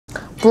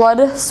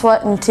Blood,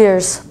 Sweat, and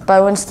Tears by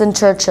Winston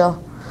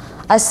Churchill.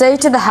 I say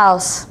to the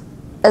House,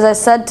 as I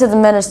said to the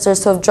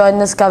ministers who have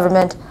joined this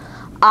government,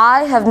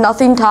 I have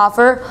nothing to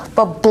offer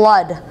but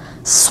blood,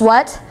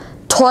 sweat,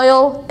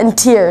 toil, and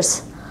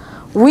tears.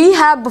 We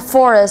have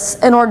before us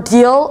an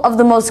ordeal of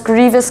the most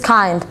grievous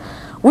kind.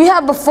 We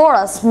have before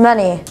us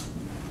many,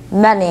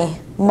 many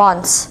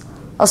months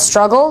of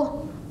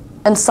struggle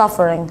and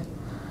suffering.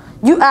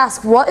 You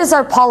ask, what is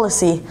our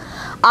policy?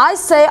 I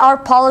say our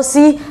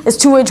policy is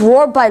to wage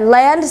war by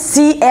land,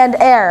 sea, and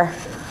air.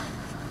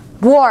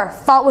 War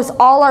fought with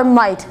all our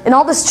might and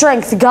all the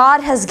strength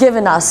God has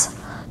given us,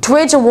 to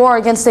wage a war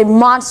against a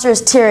monstrous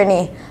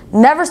tyranny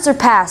never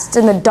surpassed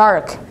in the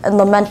dark and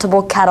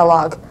lamentable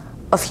catalog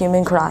of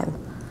human crime.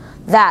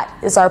 That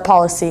is our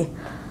policy.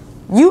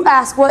 You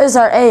ask, what is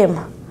our aim?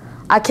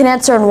 I can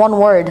answer in one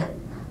word: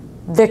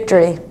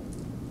 victory.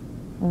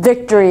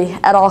 Victory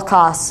at all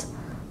costs.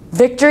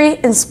 Victory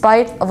in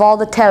spite of all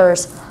the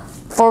terrors.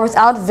 For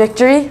without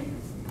victory,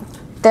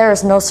 there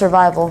is no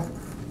survival.